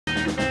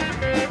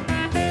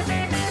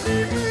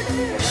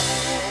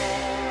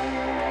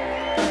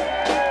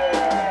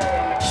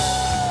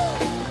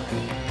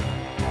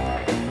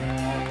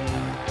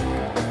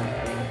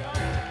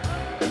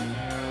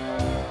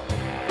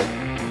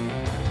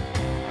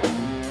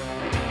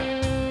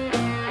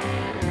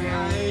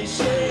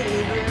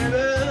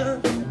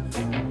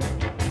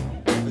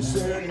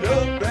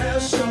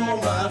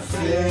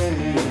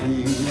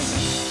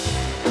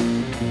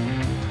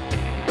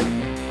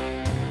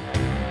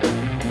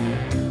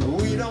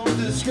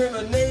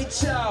discriminate,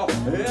 y'all.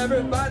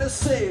 Everybody's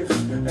safe,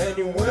 and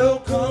you're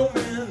welcome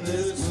in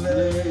this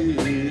place.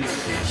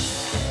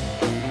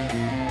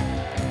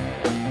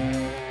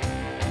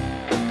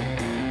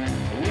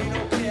 We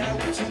don't care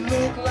what you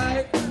look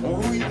like,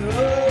 or who you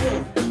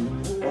love,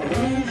 or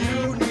who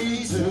you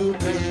need to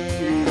be.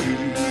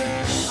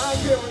 I don't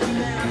care what you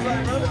dance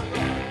like, brother.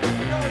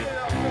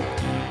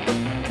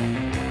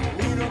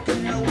 We don't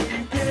care where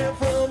you came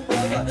from,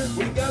 brother.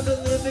 We got to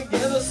live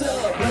together,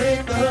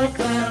 celebrate the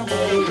family.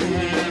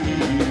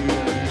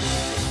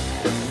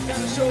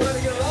 Gotta show how to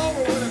get along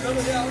with one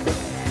another, y'all.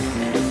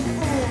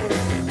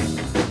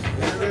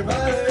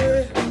 Everybody,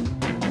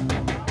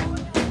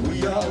 we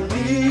all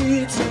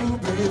need to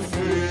be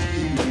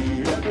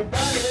free.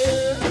 Everybody,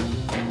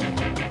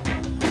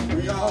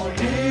 we all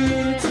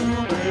need to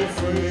be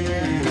free.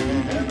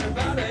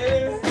 Everybody,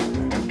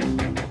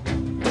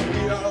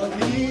 we all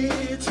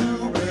need to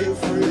be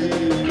free.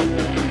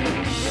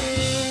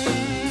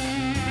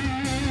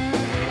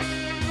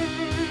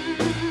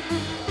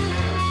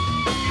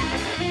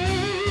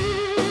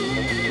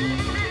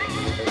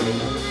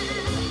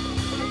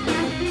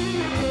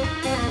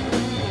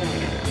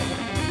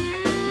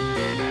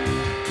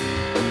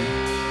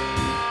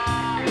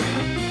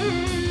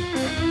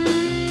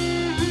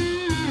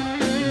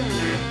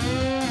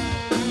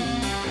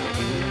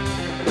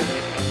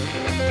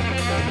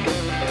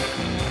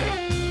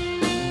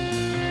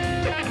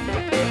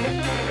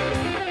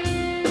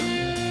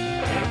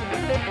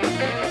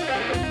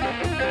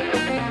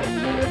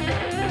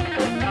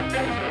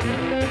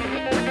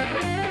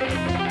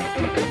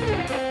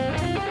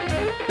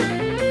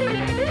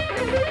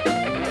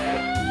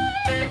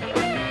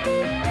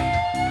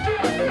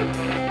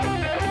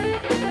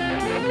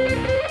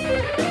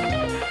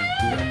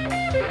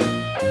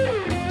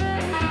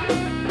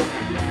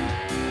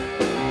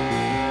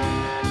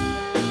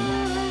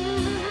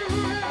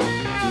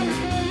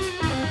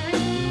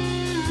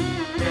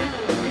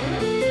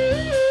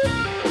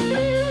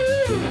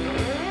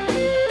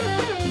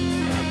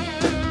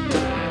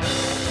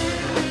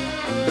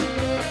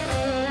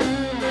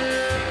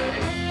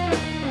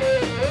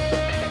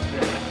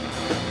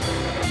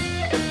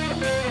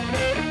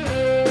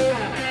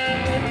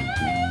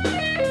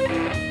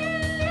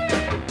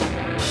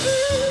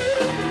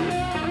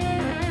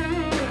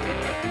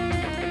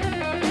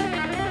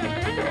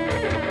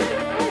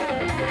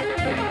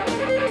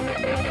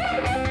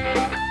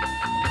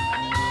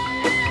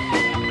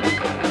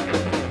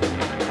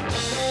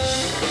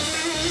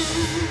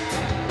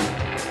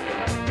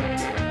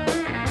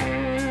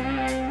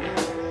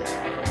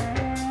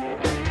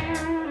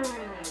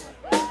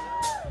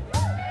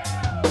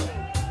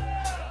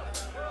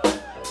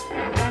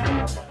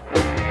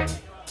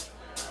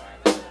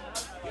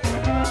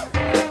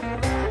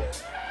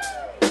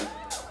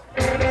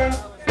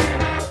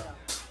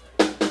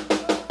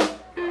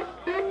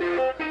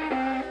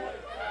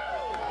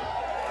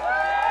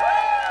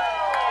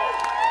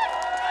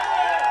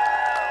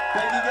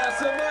 Thank you guys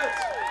so much.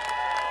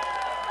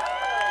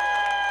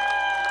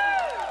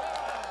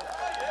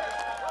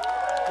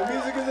 The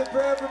music is a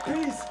prayer for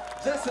peace.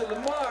 Jesse,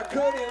 Lamar,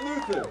 Cody, and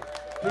Luther.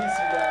 Peace,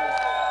 you guys.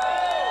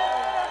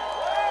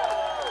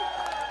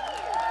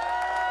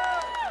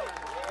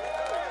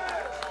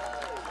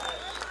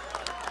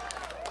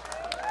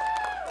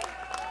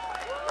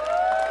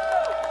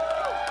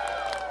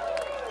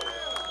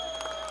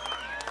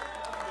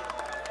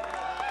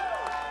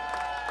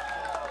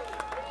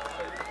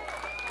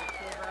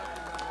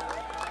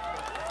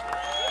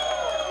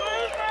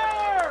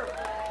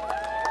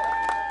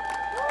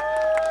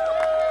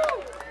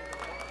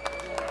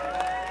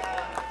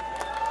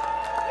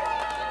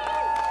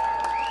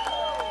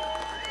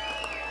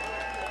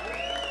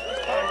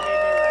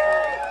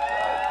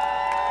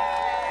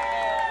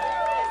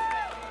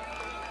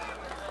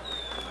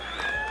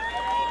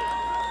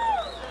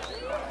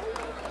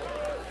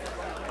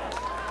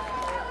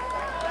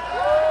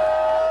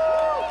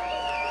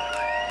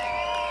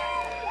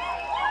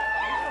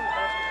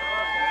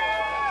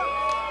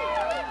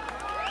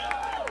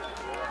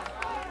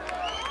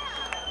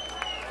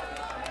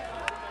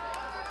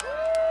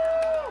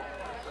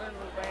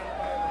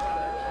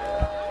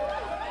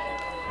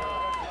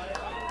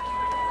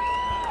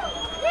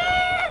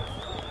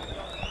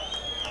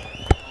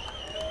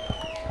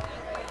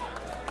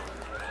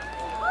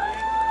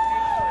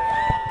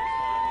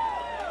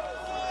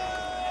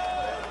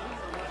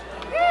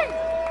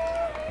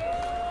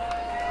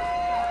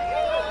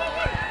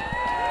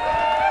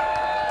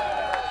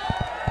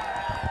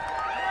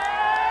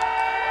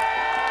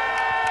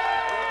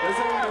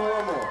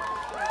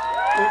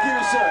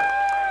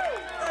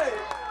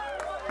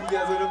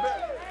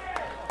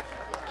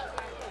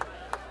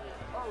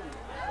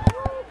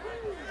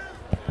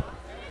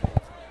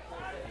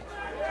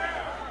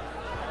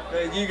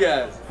 Thank you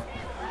guys.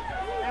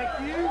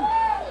 Thank you.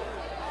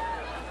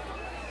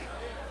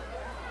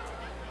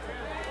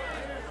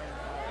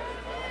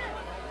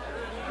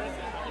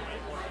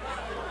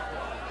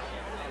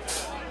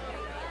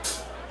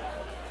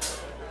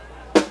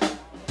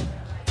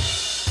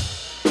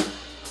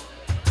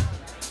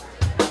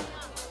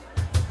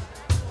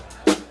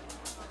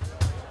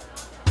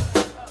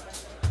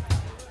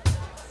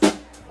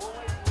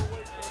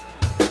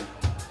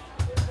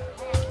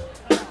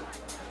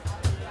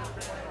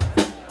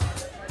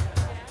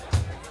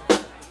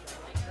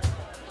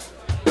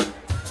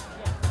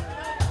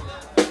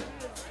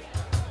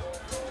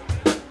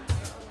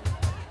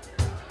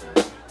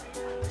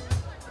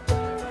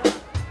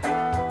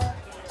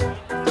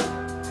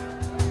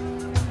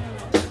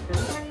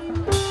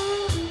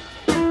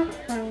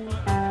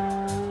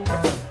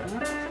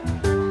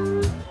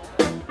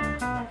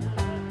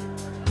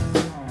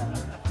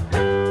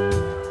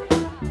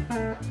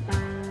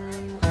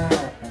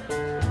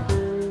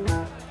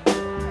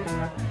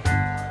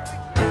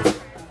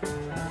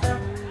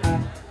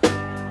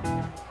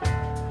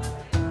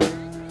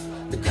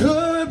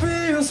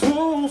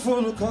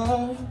 spoonful of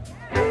coffee.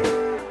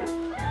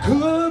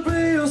 Could be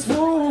a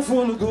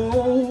spoonful of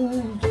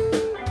gold.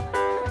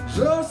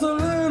 Just a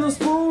little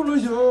spoon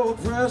of your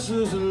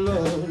precious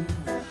love.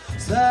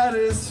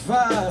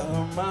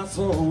 Satisfy my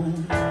soul.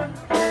 A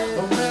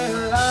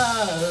man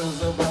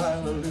lies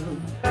about a little.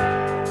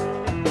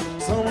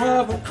 Some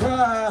of them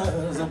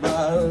cries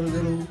about a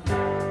little.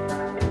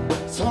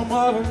 Some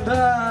of them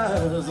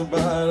dies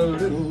about a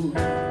little.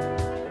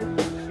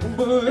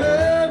 But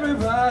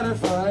everybody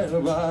fight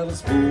about a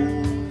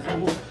spoonful.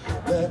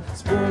 That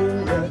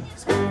spoon, that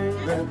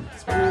spoon, that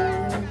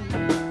spoon.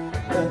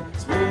 That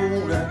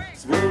spoon, that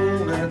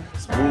spoon, that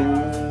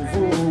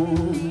spoonful.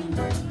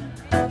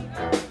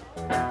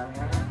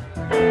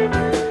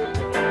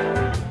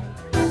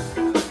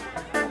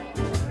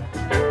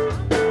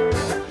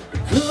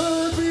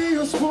 Could be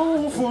a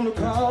spoonful of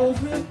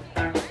coffee.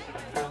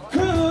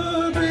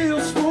 Could be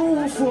a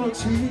spoonful of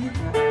tea.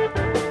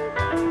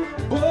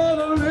 But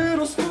a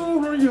little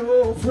spoon of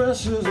your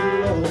precious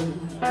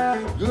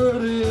love,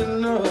 good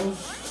enough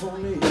for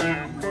me.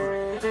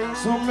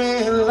 So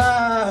many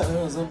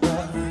lies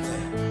about that.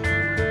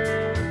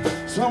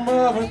 Some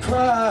of them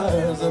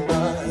cries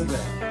about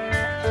that.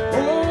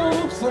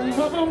 Oh, some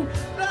of them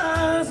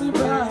lies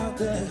about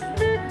that.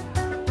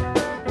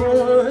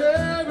 Oh,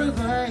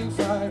 everything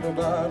fight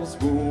about a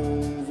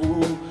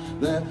spoonful.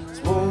 That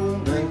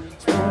spoon, that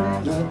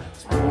spoon, that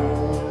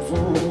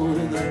spoonful.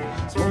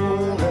 That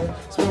spoon,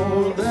 that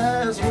spoon,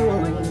 that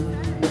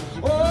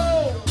spoon. Oh!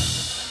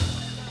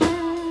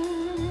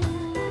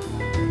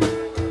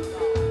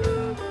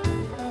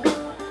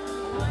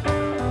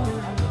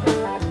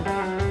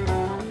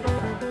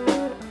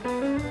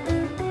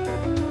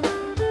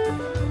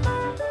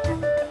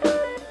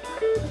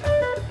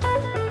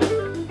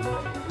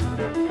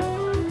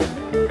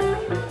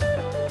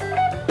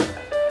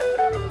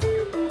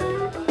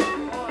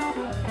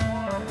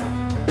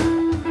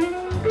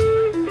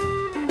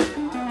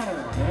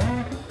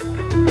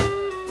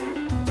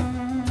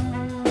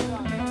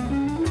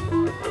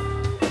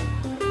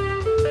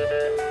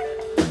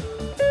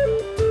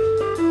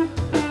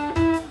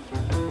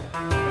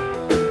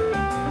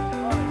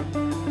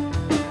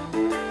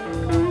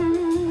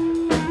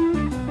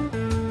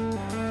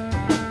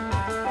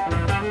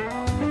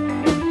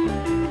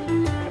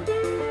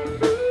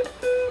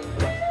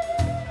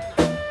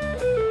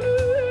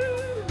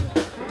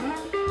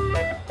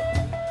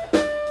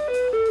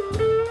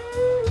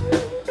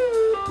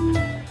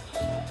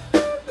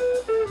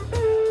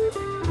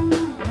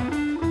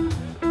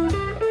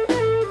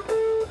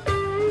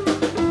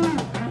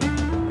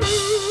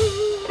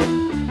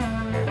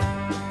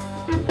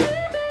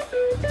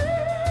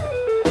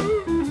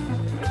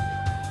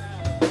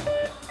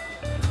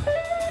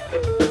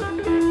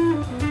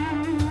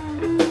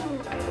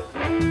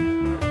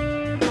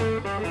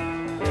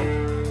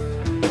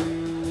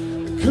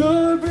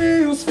 Could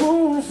be a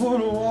spoonful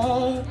of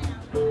water.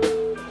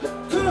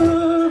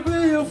 Could be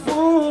a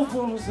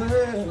spoonful of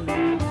sand.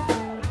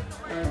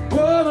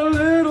 But a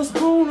little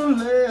spoon of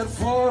lead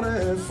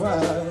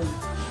 45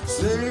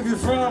 save you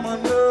from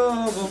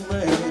another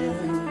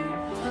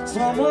man.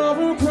 Some of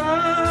them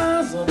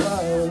cries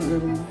about a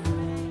little.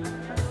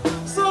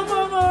 Some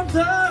of them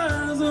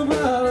dies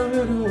about a